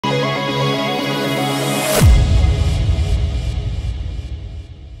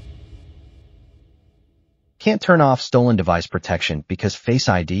Can't turn off stolen device protection because Face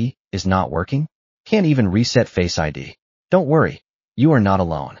ID is not working? Can't even reset Face ID? Don't worry, you are not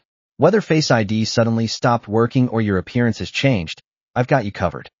alone. Whether Face ID suddenly stopped working or your appearance has changed, I've got you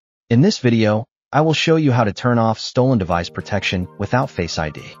covered. In this video, I will show you how to turn off stolen device protection without Face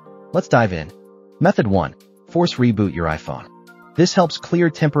ID. Let's dive in. Method 1. Force reboot your iPhone. This helps clear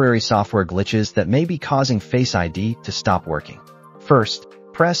temporary software glitches that may be causing Face ID to stop working. First,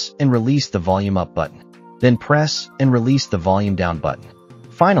 press and release the volume up button. Then press and release the volume down button.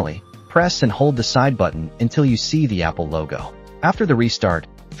 Finally, press and hold the side button until you see the Apple logo. After the restart,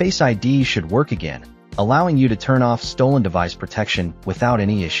 Face ID should work again, allowing you to turn off stolen device protection without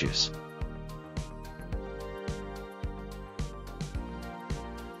any issues.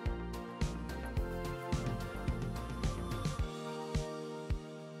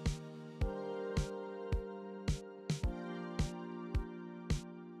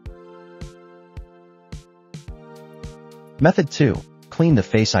 Method 2. Clean the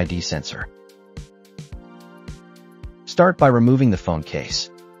Face ID sensor. Start by removing the phone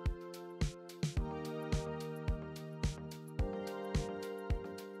case.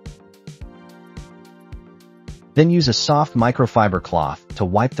 Then use a soft microfiber cloth to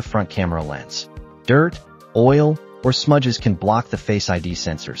wipe the front camera lens. Dirt, oil, or smudges can block the Face ID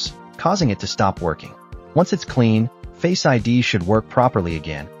sensors, causing it to stop working. Once it's clean, Face ID should work properly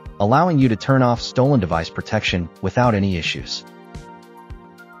again, allowing you to turn off stolen device protection without any issues.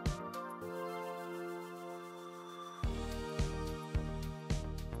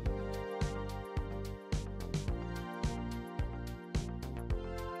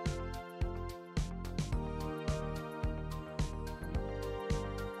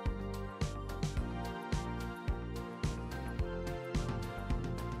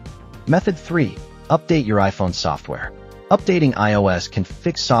 Method 3. Update your iPhone software. Updating iOS can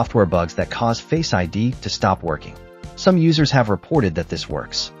fix software bugs that cause Face ID to stop working. Some users have reported that this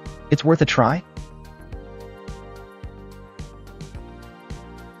works. It's worth a try?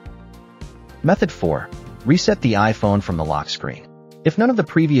 Method 4. Reset the iPhone from the lock screen. If none of the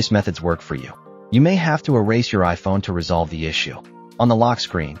previous methods work for you, you may have to erase your iPhone to resolve the issue. On the lock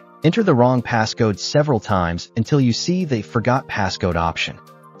screen, enter the wrong passcode several times until you see the Forgot Passcode option.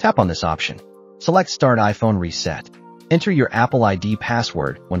 Tap on this option. Select Start iPhone Reset. Enter your Apple ID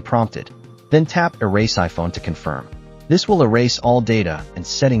password when prompted. Then tap Erase iPhone to confirm. This will erase all data and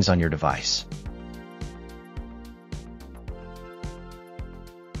settings on your device.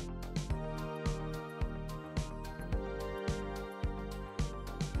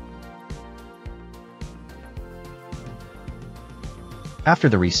 After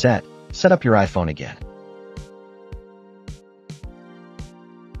the reset, set up your iPhone again.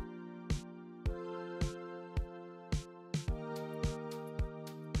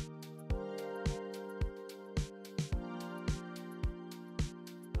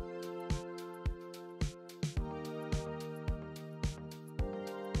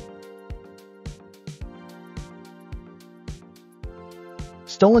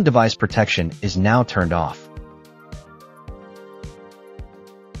 Stolen device protection is now turned off.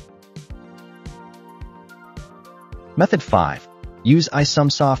 Method 5. Use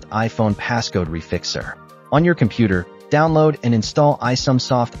iSumsoft iPhone Passcode Refixer. On your computer, download and install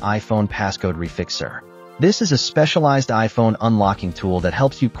iSumsoft iPhone Passcode Refixer. This is a specialized iPhone unlocking tool that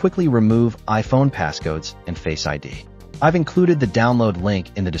helps you quickly remove iPhone passcodes and Face ID. I've included the download link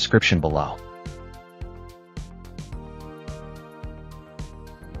in the description below.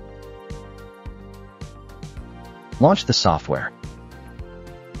 Launch the software.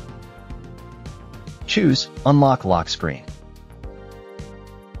 Choose Unlock Lock Screen.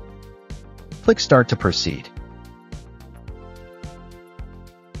 Click Start to proceed.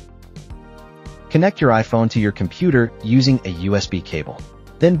 Connect your iPhone to your computer using a USB cable.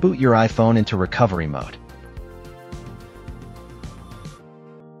 Then boot your iPhone into recovery mode.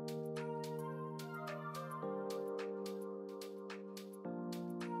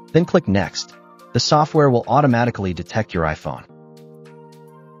 Then click Next. The software will automatically detect your iPhone.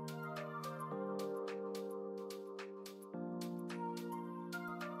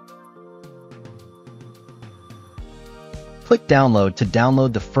 Click Download to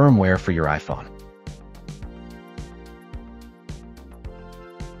download the firmware for your iPhone.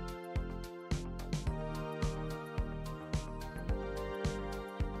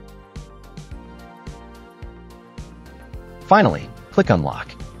 Finally, click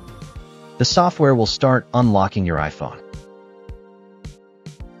Unlock. The software will start unlocking your iPhone.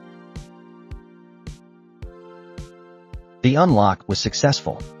 The unlock was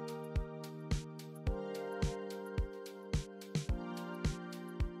successful.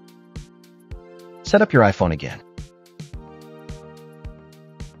 Set up your iPhone again.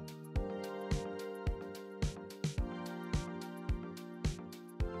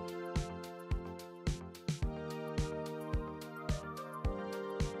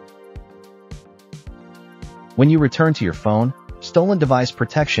 When you return to your phone, stolen device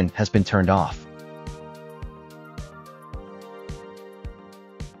protection has been turned off.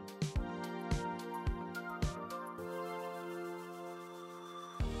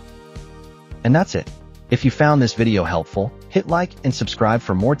 And that's it. If you found this video helpful, hit like and subscribe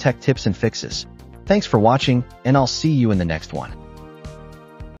for more tech tips and fixes. Thanks for watching, and I'll see you in the next one.